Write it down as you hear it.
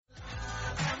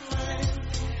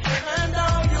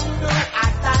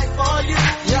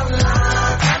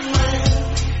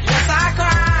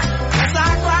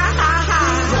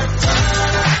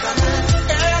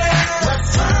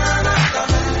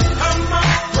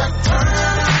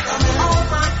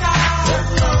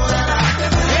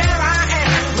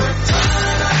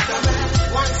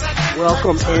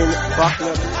Welcome in,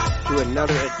 Bucknutters, to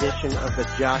another edition of the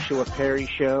Joshua Perry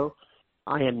Show.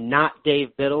 I am not Dave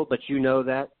Biddle, but you know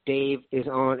that. Dave is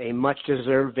on a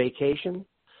much-deserved vacation.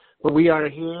 But we are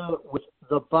here with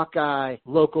the Buckeye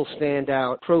local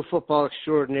standout, pro football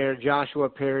extraordinaire, Joshua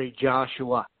Perry.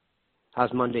 Joshua,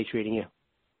 how's Monday treating you?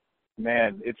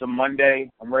 Man, it's a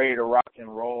Monday. I'm ready to rock and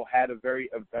roll. Had a very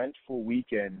eventful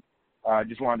weekend.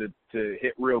 Just wanted to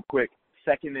hit real quick.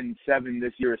 2nd and 7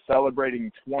 this year,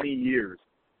 celebrating 20 years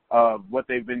of what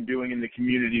they've been doing in the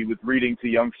community with reading to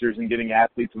youngsters and getting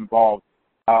athletes involved.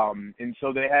 And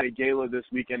so they had a gala this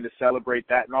weekend to celebrate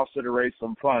that and also to raise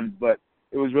some funds. But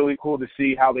it was really cool to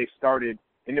see how they started.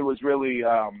 And it was really,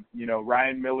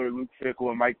 Ryan Miller, Luke Fickle,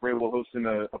 and Mike Brable hosting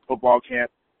a football camp,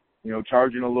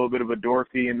 charging a little bit of a door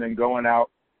fee and then going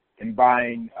out and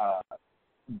buying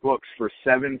books for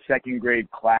 7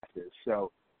 second-grade classes. So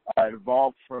it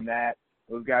evolved from that.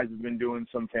 Those guys have been doing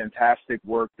some fantastic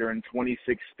work. They're in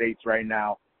 26 states right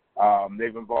now.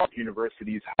 They've involved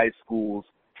universities, high schools,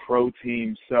 pro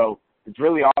teams. So it's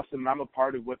really awesome. I'm a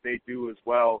part of what they do as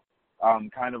well,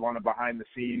 kind of on a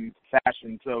behind-the-scenes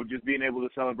fashion. So just being able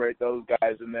to celebrate those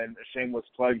guys, and then a shameless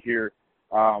plug here,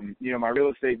 my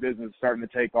real estate business is starting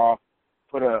to take off.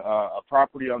 Put a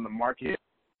property on the market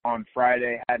on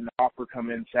Friday, had an offer come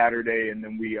in Saturday, and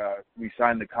then we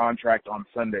signed the contract on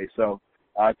Sunday. So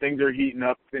things are heating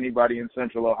up. If anybody in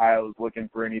Central Ohio is looking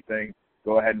for anything,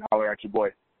 go ahead and holler at your boy.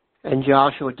 And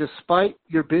Joshua, despite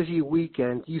your busy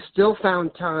weekend, you still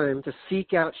found time to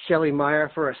seek out Shelly Meyer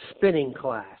for a spinning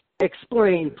class.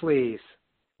 Explain, please.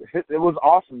 It was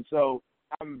awesome. So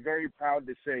I'm very proud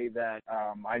to say that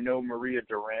I know Maria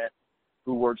Durant,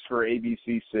 who works for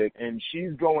ABC Sick, and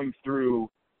she's going through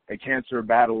a cancer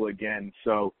battle again.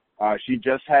 So she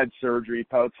just had surgery.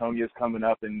 Pelotonia's coming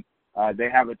up, and they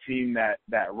have a team that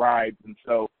rides. And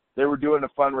so they were doing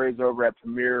a fundraiser over at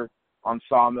Premier on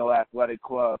Sawmill Athletic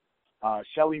Club.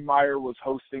 Shelly Meyer was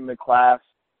hosting the class,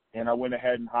 and I went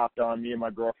ahead and hopped on. Me and my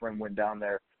girlfriend went down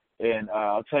there. And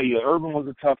I'll tell you, Urban was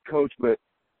a tough coach, but,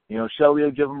 Shelly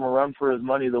would give him a run for his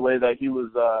money the way that she was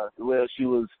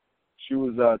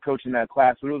coaching that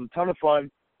class. But it was a ton of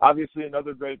fun. Obviously,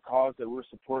 another great cause that we're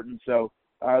supporting. So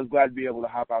I was glad to be able to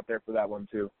hop out there for that one,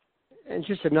 too. And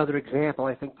just another example,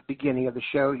 I think, the beginning of the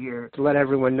show here, to let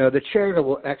everyone know the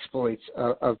charitable exploits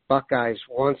of Buckeyes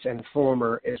once and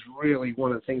former is really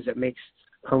one of the things that makes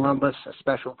Columbus a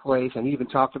special place. And you even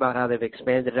talked about how they've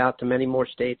expanded it out to many more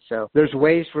states. So there's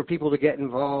ways for people to get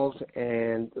involved,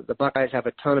 and the Buckeyes have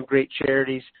a ton of great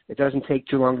charities. It doesn't take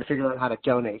too long to figure out how to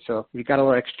donate. So if you've got a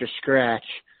little extra scratch,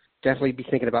 definitely be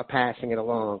thinking about passing it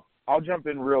along. I'll jump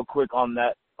in real quick on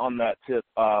that tip.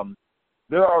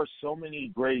 There are so many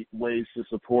great ways to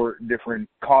support different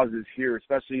causes here,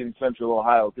 especially in Central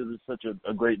Ohio, because it's such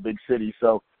a great big city.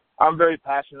 So I'm very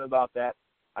passionate about that.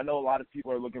 I know a lot of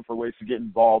people are looking for ways to get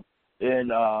involved.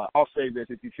 And I'll say this,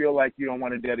 if you feel like you don't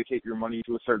want to dedicate your money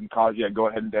to a certain cause yet, go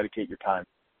ahead and dedicate your time,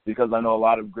 because I know a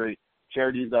lot of great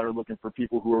charities that are looking for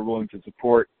people who are willing to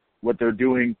support what they're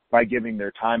doing by giving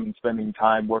their time and spending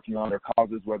time working on their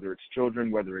causes, whether it's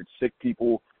children, whether it's sick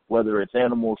people, whether it's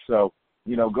animals. So,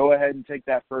 go ahead and take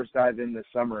that first dive in this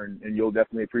summer, and you'll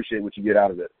definitely appreciate what you get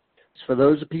out of it. For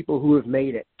those people who have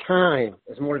made it, time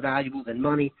is more valuable than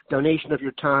money. Donation of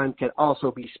your time can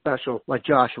also be special, like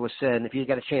Joshua said, and if you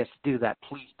get a chance to do that,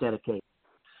 please dedicate.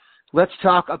 Let's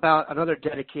talk about another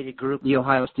dedicated group, the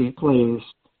Ohio State players.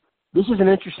 This is an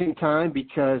interesting time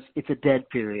because it's a dead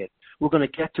period. We're going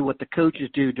to get to what the coaches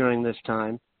do during this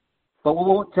time. But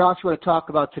what Joshua to talk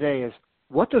about today is,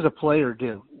 what does a player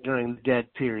do during the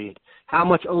dead period? How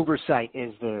much oversight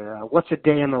is there? What's a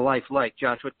day in the life like?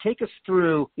 Joshua, take us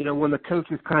through, when the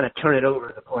coaches kind of turn it over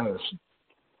to the players.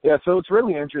 Yeah, so it's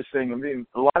really interesting. I mean,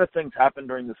 a lot of things happen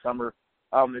during the summer.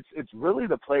 It's really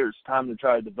the players' time to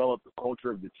try to develop the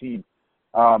culture of the team.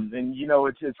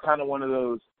 It's kind of one of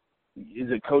those, is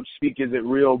it coach speak, is it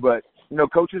real? But,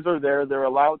 coaches are there. They're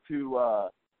allowed to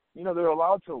they're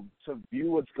allowed to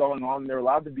view what's going on. They're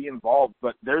allowed to be involved,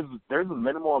 but there's a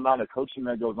minimal amount of coaching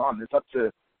that goes on. It's up to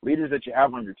leaders that you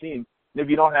have on your team. And if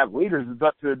you don't have leaders, it's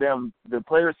up to the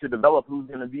players to develop who's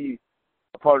going to be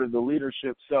a part of the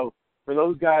leadership. So for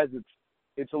those guys,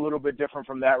 it's a little bit different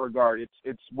from that regard.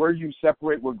 It's where you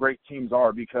separate where great teams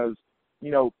are, because,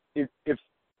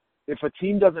 if a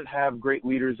team doesn't have great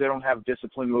leaders, they don't have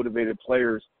disciplined, motivated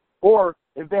players, or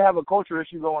if they have a culture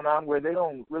issue going on where they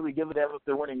don't really give a damn if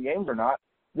they're winning games or not,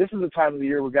 this is a time of the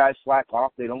year where guys slack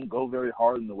off. They don't go very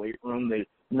hard in the weight room.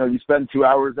 You spend 2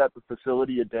 hours at the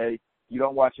facility a day. You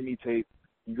don't watch any tape.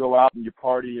 You go out and you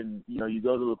party, and, you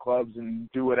go to the clubs and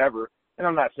do whatever. And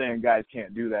I'm not saying guys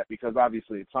can't do that, because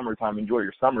obviously it's summertime, enjoy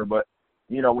your summer. But,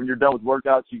 when you're done with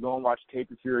workouts, you go and watch tape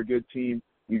if you're a good team.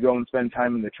 You go and spend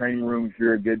time in the training room if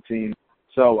you're a good team.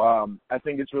 So I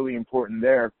think it's really important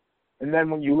there. And then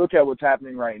when you look at what's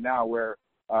happening right now where,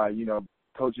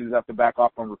 coaches have to back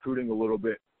off on recruiting a little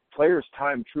bit, players'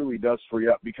 time truly does free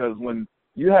up, because when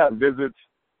you have visits,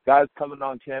 guys coming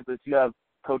on campus, you have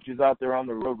coaches out there on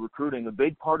the road recruiting, a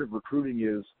big part of recruiting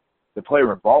is the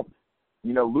player involvement.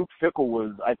 Luke Fickell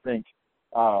was, I think,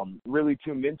 really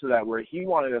tuned into that, where he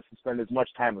wanted us to spend as much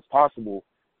time as possible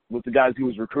with the guys he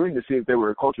was recruiting to see if they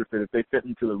were a culture fit, if they fit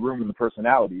into the room and the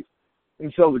personalities.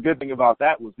 And so the good thing about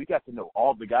that was we got to know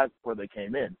all the guys before they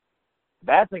came in.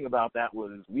 Bad thing about that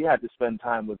was we had to spend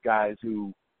time with guys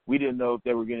who we didn't know if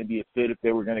they were going to be a fit, if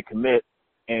they were going to commit.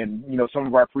 And, some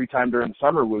of our free time during the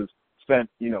summer was spent,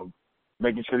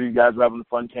 making sure you guys were having a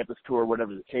fun campus tour,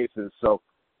 whatever the case is. So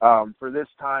for this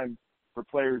time, for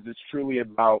players, it's truly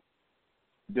about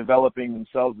developing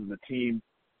themselves as a team.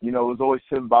 It was always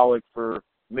symbolic for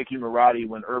Mickey Marotti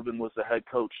when Urban was the head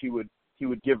coach. He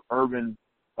would give Urban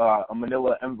a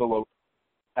manila envelope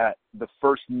at the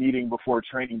first meeting before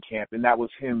training camp, and that was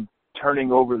him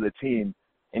turning over the team.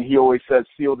 And he always says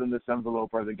sealed in this envelope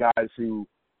are the guys who,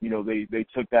 they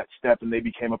took that step and they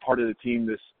became a part of the team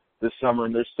this summer,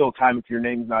 and there's still time if your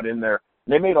name's not in there.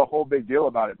 And they made a whole big deal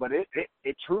about it, but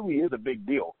it truly is a big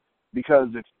deal, because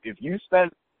if you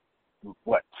spent,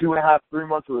 2.5, 3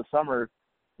 months of the summer,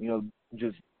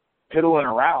 just piddling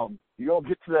around, you don't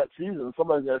get to that season and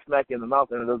somebody's going to smack you in the mouth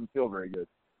and it doesn't feel very good.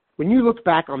 When you look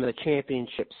back on the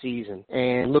championship season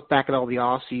and look back at all the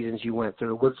off seasons you went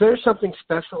through, was there something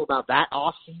special about that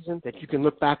off season that you can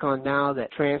look back on now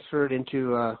that transferred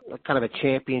into a kind of a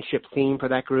championship theme for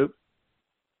that group?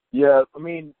 Yeah,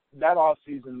 that off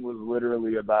season was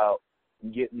literally about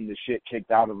getting the shit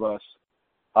kicked out of us,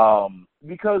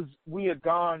 because we had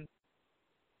gone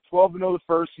 12-0 the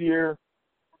first year.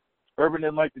 Urban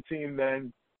didn't like the team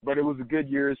then, but it was a good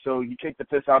year, so he kicked the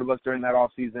piss out of us during that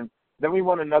off season. Then we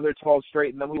won another 12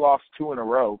 straight, and then we lost 2 in a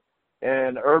row.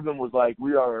 And Urban was like,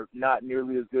 we are not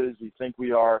nearly as good as we think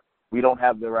we are. We don't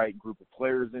have the right group of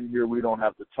players in here. We don't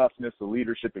have the toughness, the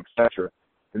leadership, etc.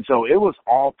 And so it was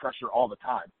all pressure all the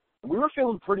time. And we were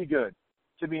feeling pretty good,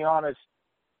 to be honest.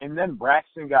 And then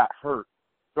Braxton got hurt,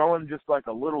 throwing just like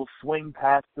a little swing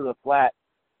pass to the flat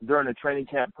during a training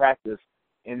camp practice,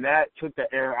 and that took the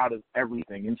air out of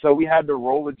everything. And so we had to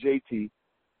roll with JT.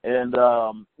 And,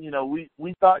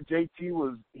 we thought JT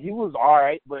was all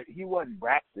right, but he wasn't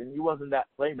Braxton. He wasn't that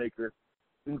playmaker.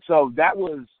 And so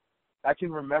I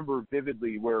can remember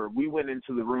vividly where we went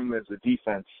into the room as a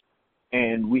defense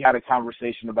and we had a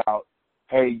conversation about,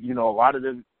 hey, a lot of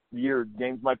the year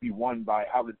games might be won by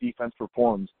how the defense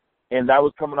performs. And that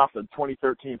was coming off of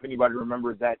 2013, if anybody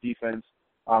remembers that defense.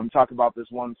 Talk about this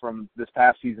one from this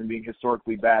past season being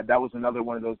historically bad. That was another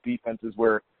one of those defenses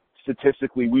where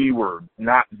statistically we were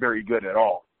not very good at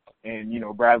all. And,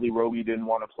 Bradley Roby didn't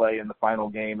want to play in the final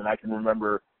game. And I can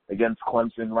remember against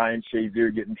Clemson, Ryan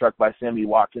Shazier getting trucked by Sammy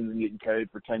Watkins and getting carried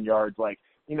for 10 yards.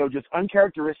 Just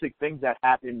uncharacteristic things that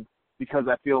happened because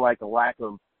I feel like a lack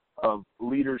of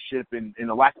leadership and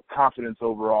a lack of confidence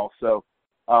overall. So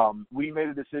we made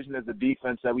a decision as a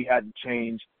defense that we had to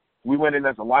change. We went in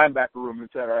as a linebacker room and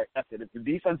said, all right, that's it. If the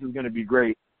defense is going to be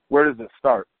great, where does it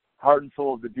start? Heart and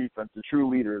soul of the defense, the true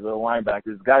leaders, the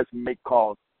linebackers, guys who make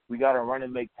calls. We got to run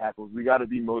and make tackles. We got to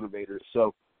be motivators.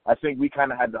 So I think we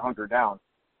kind of had to hunker down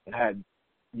and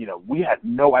we had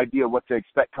no idea what to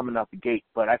expect coming out the gate.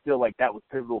 But I feel like that was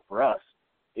pivotal for us,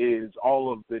 is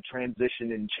all of the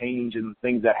transition and change and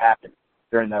things that happened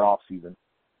during that off season.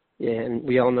 Yeah, and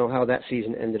we all know how that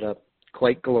season ended up.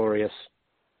 Quite glorious.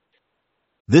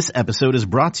 This episode is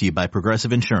brought to you by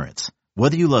Progressive Insurance.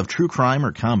 Whether you love true crime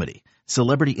or comedy,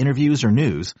 celebrity interviews or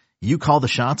news, you call the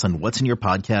shots on what's in your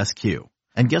podcast queue.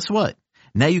 And guess what?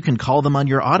 Now you can call them on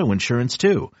your auto insurance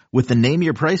too with the Name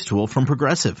Your Price tool from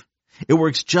Progressive. It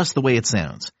works just the way it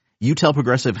sounds. You tell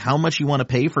Progressive how much you want to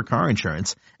pay for car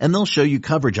insurance, and they'll show you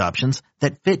coverage options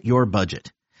that fit your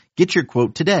budget. Get your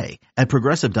quote today at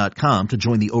Progressive.com to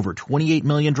join the over 28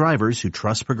 million drivers who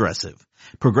trust Progressive.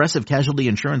 Progressive Casualty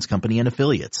Insurance Company and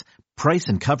Affiliates. Price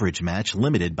and coverage match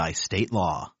limited by state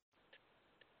law.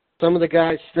 Some of the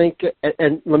guys think,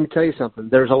 and let me tell you something,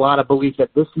 there's a lot of belief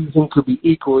that this season could be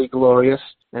equally glorious,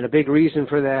 and a big reason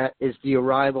for that is the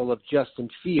arrival of Justin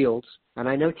Fields. And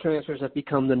I know transfers have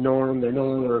become the norm. They're no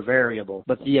longer a variable.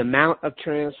 But the amount of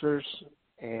transfers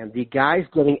and the guys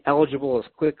getting eligible as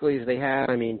quickly as they have,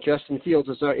 Justin Fields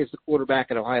is the quarterback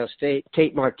at Ohio State.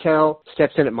 Tate Martell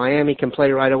steps in at Miami, can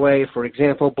play right away. For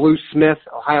example, Blue Smith,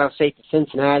 Ohio State to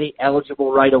Cincinnati,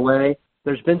 eligible right away.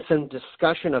 There's been some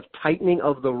discussion of tightening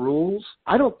of the rules.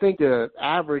 I don't think the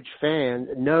average fan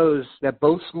knows that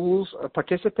both schools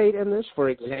participate in this. For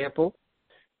example,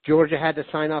 Georgia had to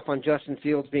sign off on Justin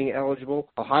Fields being eligible.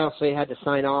 Ohio State had to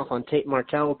sign off on Tate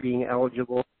Martell being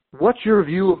eligible. What's your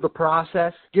view of the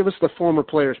process? Give us the former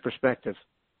player's perspective.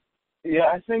 Yeah,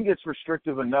 I think it's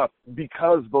restrictive enough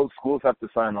because both schools have to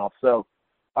sign off. So,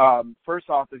 first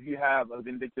off, if you have a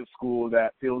vindictive school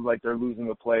that feels like they're losing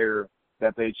a player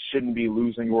that they shouldn't be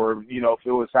losing, or, you know, if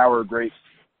it was sour grapes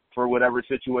for whatever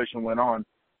situation went on,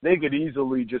 they could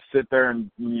easily just sit there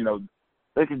and, you know,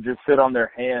 they could just sit on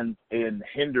their hands and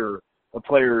hinder a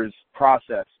player's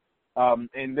process.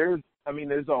 And there's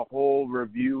a whole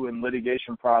review and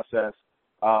litigation process.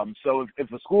 So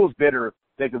if a school is bitter,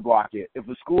 they could block it. If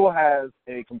a school has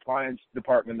a compliance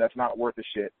department that's not worth a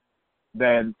shit,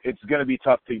 then it's going to be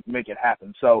tough to make it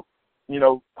happen. So, you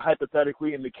know,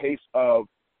 hypothetically, in the case of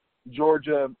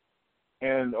Georgia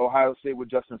and Ohio State with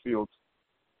Justin Fields,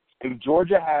 if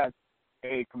Georgia has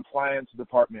a compliance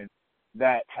department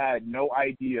that had no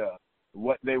idea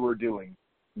what they were doing,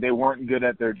 they weren't good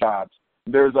at their jobs,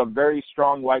 there's a very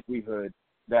strong likelihood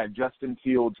that Justin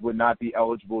Fields would not be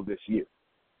eligible this year.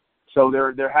 So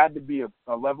there had to be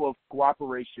a level of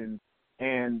cooperation,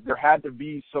 and there had to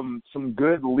be some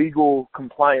good legal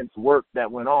compliance work that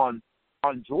went on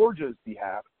Georgia's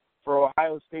behalf for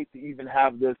Ohio State to even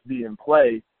have this be in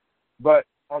play. But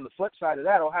on the flip side of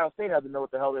that, Ohio State had to know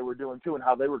what the hell they were doing too and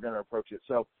how they were going to approach it.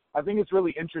 So I think it's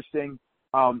really interesting.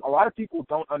 A lot of people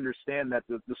don't understand that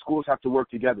the schools have to work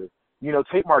together. You know,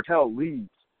 Tate Martell leads,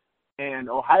 and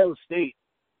Ohio State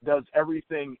does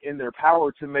everything in their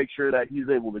power to make sure that he's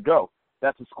able to go.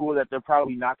 That's a school that they're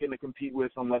probably not going to compete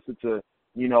with unless it's a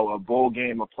bowl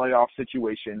game, a playoff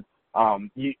situation.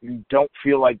 You don't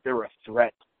feel like they're a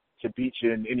threat to beat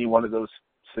you in any one of those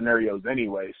scenarios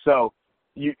anyway. So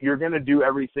you're going to do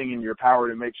everything in your power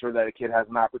to make sure that a kid has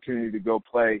an opportunity to go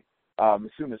play as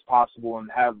soon as possible and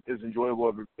have as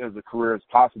enjoyable as a career as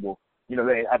possible. You know,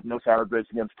 they have no sour grapes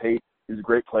against Tate. He's a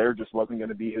great player, just wasn't going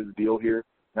to be his deal here.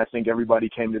 And I think everybody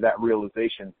came to that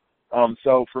realization.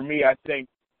 So for me, I think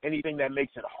anything that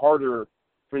makes it harder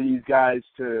for these guys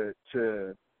to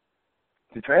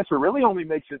transfer really only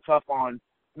makes it tough on,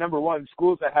 number one,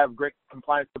 schools that have great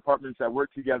compliance departments that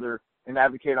work together and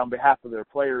advocate on behalf of their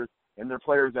players and their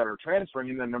players that are transferring.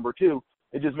 And then number two,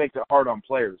 it just makes it hard on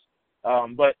players.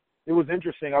 But it was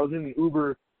interesting. I was in the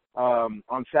Uber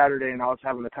on Saturday, and I was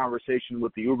having a conversation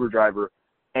with the Uber driver,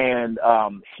 and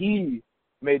he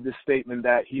made the statement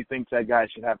that he thinks that guy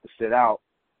should have to sit out.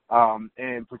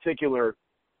 In particular,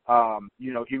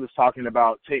 he was talking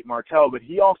about Tate Martell, but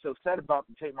he also said about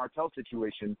the Tate Martell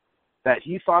situation that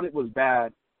he thought it was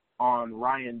bad on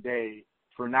Ryan Day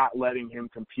for not letting him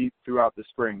compete throughout the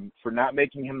spring, for not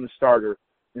making him the starter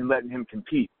and letting him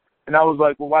compete. And I was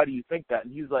like, well, why do you think that?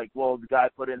 And he's like, well, the guy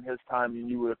put in his time and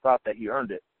you would have thought that he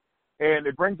earned it. And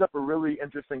it brings up a really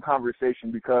interesting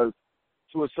conversation because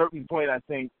to a certain point, I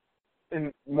think,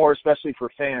 and more especially for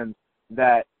fans,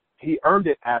 that he earned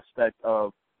it aspect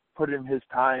of put in his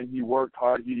time, he worked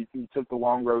hard, he took the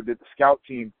long road, did the scout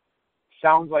team,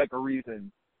 sounds like a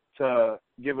reason to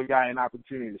give a guy an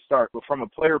opportunity to start. But from a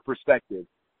player perspective,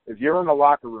 if you're in the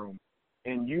locker room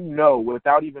and you know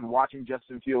without even watching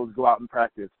Justin Fields go out and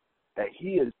practice that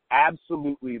he is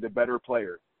absolutely the better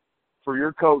player, for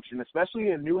your coach, and especially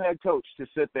a new head coach, to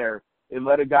sit there and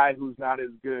let a guy who's not as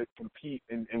good compete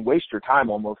and waste your time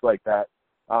almost like that,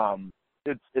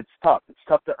 it's tough. It's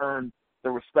tough to earn the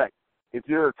respect. If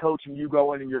you're a coach and you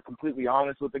go in and you're completely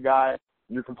honest with the guy,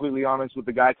 and you're completely honest with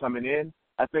the guy coming in,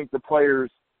 I think the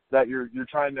players that you're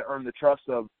trying to earn the trust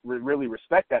of really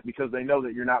respect that because they know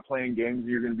that you're not playing games and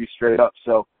you're going to be straight up.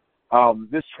 So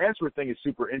this transfer thing is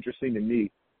super interesting to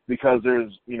me because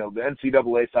there's, the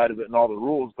NCAA side of it and all the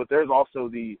rules, but there's also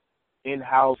the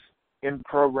in-house,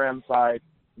 in-program side.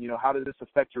 How does this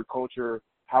affect your culture?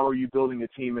 How are you building a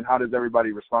team, and how does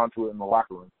everybody respond to it in the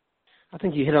locker room? I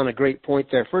think you hit on a great point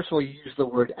there. First of all, you used the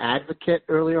word advocate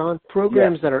earlier on.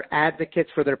 Programs that are advocates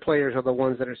for their players are the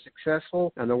ones that are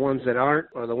successful, and the ones that aren't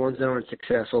are the ones that aren't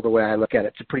successful, the way I look at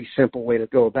it. It's a pretty simple way to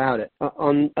go about it.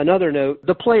 On another note,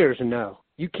 the players know.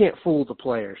 You can't fool the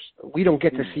players. We don't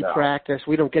get to see practice.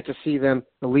 We don't get to see them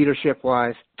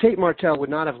leadership-wise. Tate Martell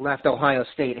would not have left Ohio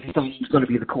State if he thought he was going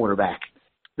to be the quarterback.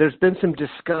 There's been some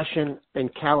discussion in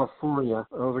California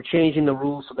over changing the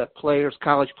rules so that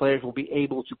college players will be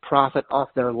able to profit off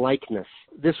their likeness.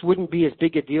 This wouldn't be as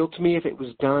big a deal to me if it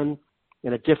was done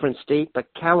in a different state, but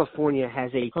California has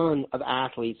a ton of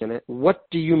athletes in it. What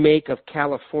do you make of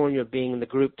California being in the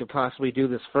group to possibly do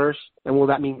this first? And will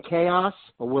that mean chaos,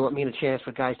 or will it mean a chance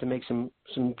for guys to make some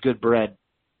good bread?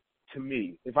 to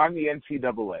me, if I'm the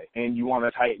NCAA and you want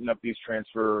to tighten up these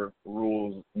transfer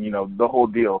rules, the whole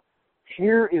deal,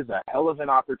 here is a hell of an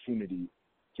opportunity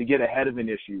to get ahead of an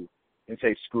issue and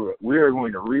say, screw it. We are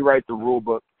going to rewrite the rule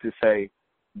book to say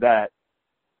that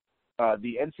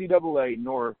the NCAA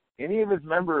nor any of its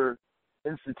member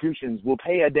institutions will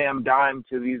pay a damn dime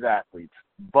to these athletes,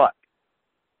 but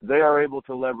they are able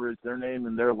to leverage their name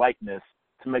and their likeness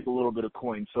to make a little bit of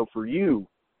coin. So for you,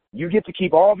 you get to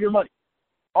keep all of your money,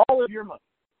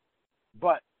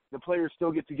 but the players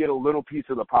still get to get a little piece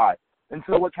of the pie. And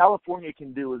so what California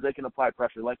can do is they can apply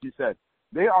pressure. Like you said,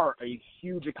 they are a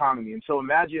huge economy. And so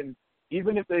imagine,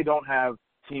 even if they don't have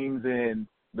teams in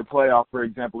the playoff, for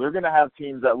example, they're going to have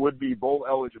teams that would be bowl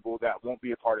eligible that won't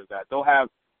be a part of that. They'll have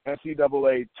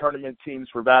NCAA tournament teams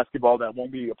for basketball that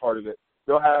won't be a part of it.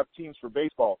 They'll have teams for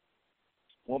baseball,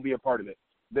 won't be a part of it.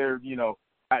 There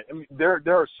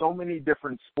are so many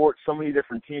different sports, so many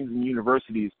different teams and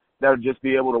universities that would just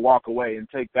be able to walk away and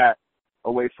take that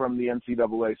away from the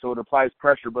NCAA. So it applies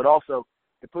pressure, but also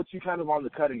it puts you kind of on the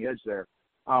cutting edge there.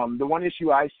 The one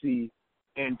issue I see,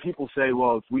 and people say,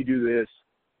 well, if we do this,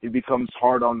 it becomes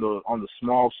hard on the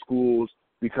small schools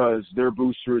because their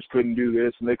boosters couldn't do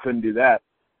this and they couldn't do that.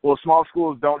 Well, small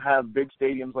schools don't have big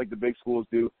stadiums like the big schools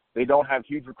do. They don't have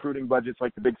huge recruiting budgets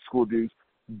like the big school do.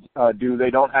 They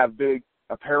don't have big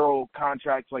apparel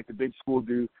contracts like the big schools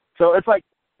do. So it's like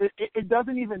it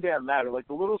doesn't even damn matter. Like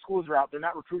the little schools are out, they're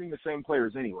not recruiting the same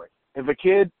players anyway. If a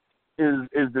kid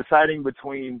is deciding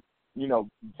between,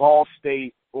 Ball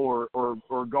State or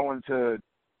going to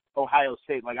Ohio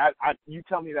State, like you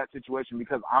tell me that situation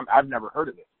because I've never heard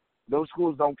of it. Those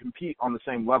schools don't compete on the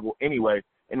same level anyway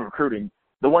in recruiting.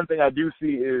 The one thing I do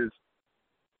see is,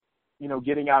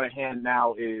 getting out of hand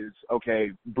now is,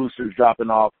 okay, boosters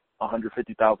dropping off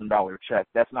 $150,000 check.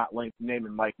 That's not name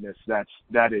and likeness.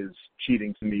 That is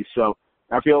cheating to me. So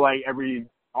I feel like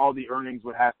all the earnings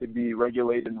would have to be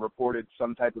regulated and reported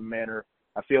some type of manner.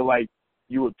 I feel like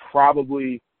you would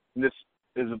probably, and this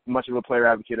is as much of a player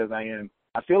advocate as I am,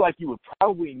 I feel like you would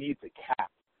probably need to cap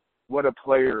what a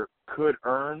player could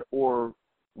earn or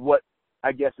what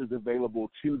I guess is available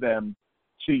to them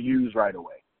to use right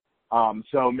away.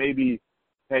 So maybe,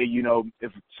 hey,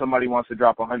 if somebody wants to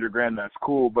drop $100,000, that's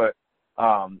cool, but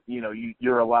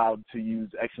you're allowed to use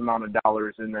X amount of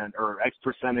dollars and then, or X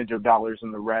percentage of dollars,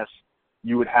 and the rest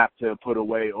you would have to put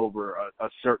away over a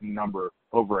certain number,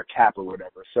 over a cap or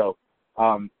whatever. So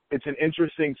it's an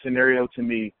interesting scenario to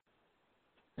me.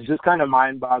 It's just kind of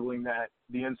mind-boggling that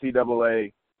the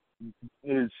NCAA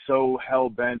is so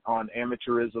hell-bent on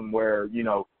amateurism where,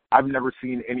 I've never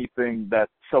seen anything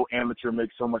that's so amateur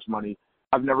makes so much money.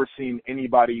 I've never seen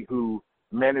anybody who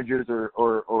manages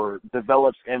or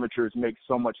develops amateurs make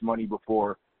so much money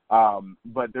before.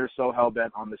 But they're so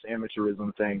hell-bent on this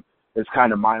amateurism thing. It's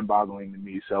kind of mind-boggling to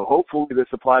me. So hopefully this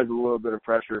applies a little bit of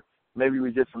pressure. Maybe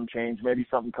we get some change. Maybe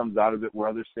something comes out of it where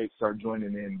other states start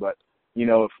joining in. But,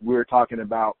 if we're talking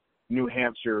about New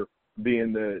Hampshire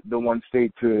being the one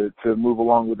state to move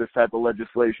along with this type of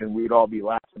legislation, we'd all be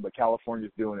laughing, but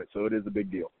California's doing it, so it is a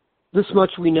big deal. This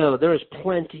much we know. There is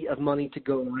plenty of money to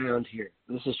go around here.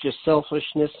 This is just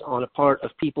selfishness on a part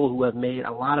of people who have made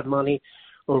a lot of money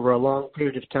over a long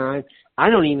period of time. I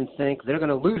don't even think they're going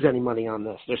to lose any money on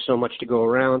this. There's so much to go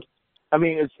around. I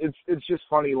mean, it's just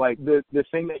funny. Like the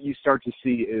thing that you start to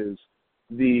see is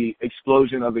the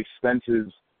explosion of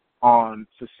expenses on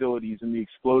facilities and the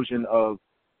explosion of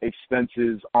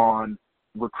expenses on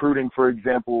recruiting, for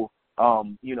example,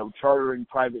 chartering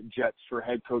private jets for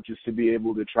head coaches to be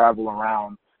able to travel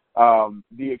around.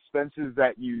 The expenses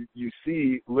that you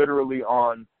see literally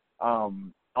on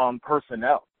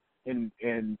personnel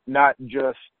and not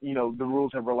just, the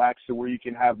rules have relaxed to where you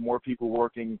can have more people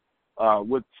working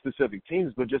with specific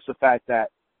teams, but just the fact that,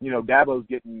 Dabo's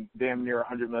getting damn near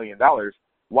 $100 million.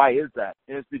 Why is that?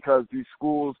 And it's because these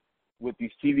schools with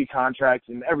these TV contracts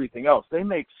and everything else, they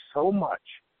make so much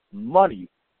money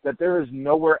that there is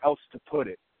nowhere else to put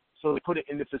it. So they put it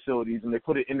into facilities and they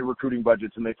put it into recruiting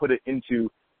budgets and they put it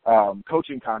into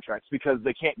coaching contracts because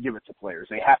they can't give it to players.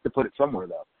 They have to put it somewhere,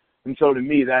 though. And so to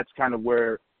me, that's kind of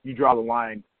where you draw the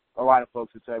line. A lot of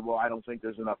folks would say, well, I don't think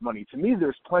there's enough money. To me,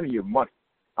 there's plenty of money.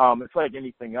 It's like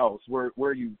anything else. Where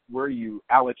are you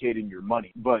allocating your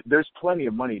money? But there's plenty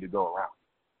of money to go around.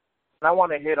 And I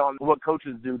want to hit on what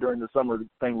coaches do during the summer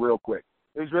thing real quick.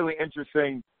 It was really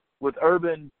interesting with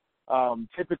Urban,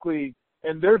 typically,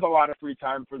 and there's a lot of free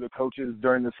time for the coaches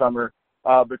during the summer,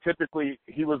 but typically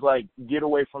he was like, get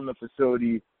away from the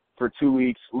facility for 2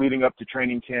 weeks leading up to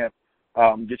training camp,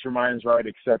 get your minds right,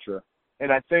 etc.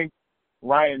 And I think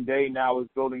Ryan Day now is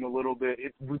building a little bit.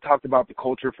 We talked about the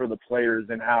culture for the players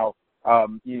and how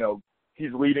You know,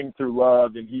 he's leading through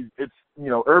love, and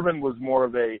Urban was more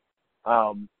of a,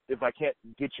 if I can't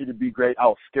get you to be great,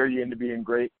 I'll scare you into being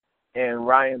great. And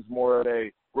Ryan's more of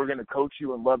a, we're going to coach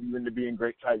you and love you into being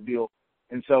great type deal.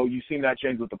 And so you've seen that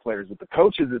change with the players. With the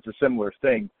coaches, it's a similar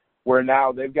thing, where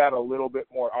now they've got a little bit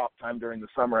more off time during the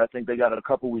summer. I think they got a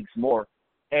couple weeks more.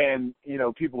 And, you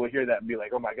know, people will hear that and be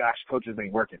like, oh, my gosh, coaches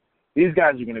ain't working. These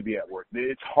guys are going to be at work.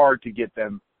 It's hard to get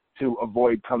them to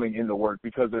avoid coming into work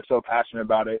because they're so passionate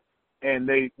about it. And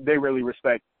they really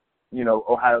respect, you know,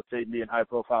 Ohio State being high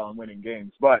profile and winning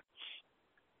games. But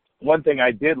one thing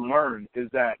I did learn is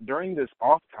that during this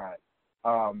off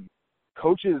time,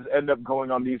 coaches end up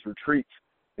going on these retreats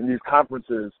and these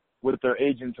conferences with their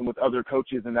agents and with other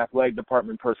coaches and athletic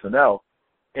department personnel,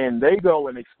 and they go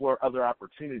and explore other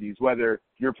opportunities, whether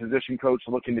you're a position coach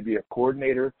looking to be a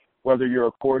coordinator, whether you're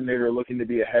a coordinator looking to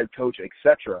be a head coach,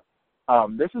 etc.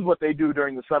 This is what they do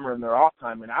during the summer in their off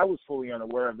time, and I was fully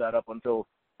unaware of that up until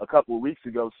a couple of weeks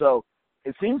ago. So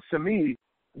it seems to me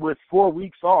with 4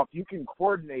 weeks off, you can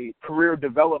coordinate career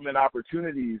development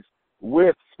opportunities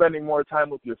with spending more time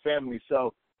with your family.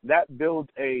 So that builds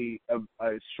a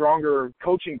stronger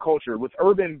coaching culture. With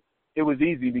Urban, it was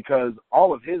easy because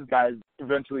all of his guys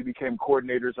eventually became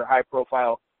coordinators or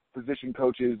high-profile position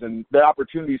coaches, and the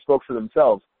opportunities spoke for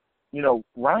themselves. You know,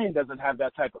 Ryan doesn't have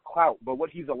that type of clout, but what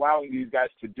he's allowing these guys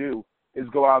to do is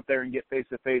go out there and get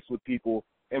face-to-face with people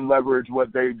and leverage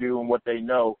what they do and what they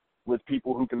know with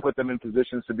people who can put them in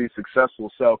positions to be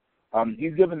successful. So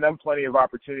he's given them plenty of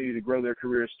opportunity to grow their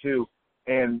careers too.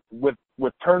 And with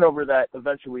turnover that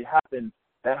eventually happened,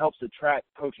 that helps attract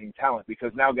coaching talent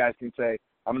because now guys can say,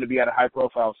 I'm going to be at a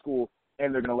high-profile school,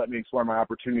 and they're going to let me explore my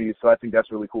opportunities. So I think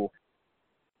that's really cool.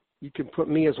 You can put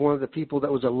me as one of the people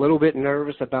that was a little bit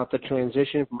nervous about the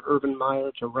transition from Urban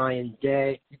Meyer to Ryan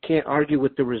Day. You can't argue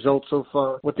with the results so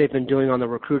far. What they've been doing on the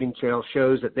recruiting trail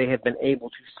shows that they have been able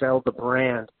to sell the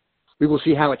brand. We will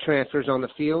see how it transfers on the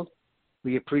field.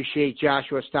 We appreciate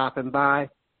Joshua stopping by.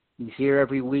 He's here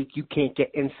every week. You can't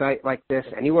get insight like this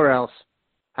anywhere else.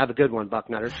 Have a good one,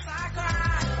 Bucknutters.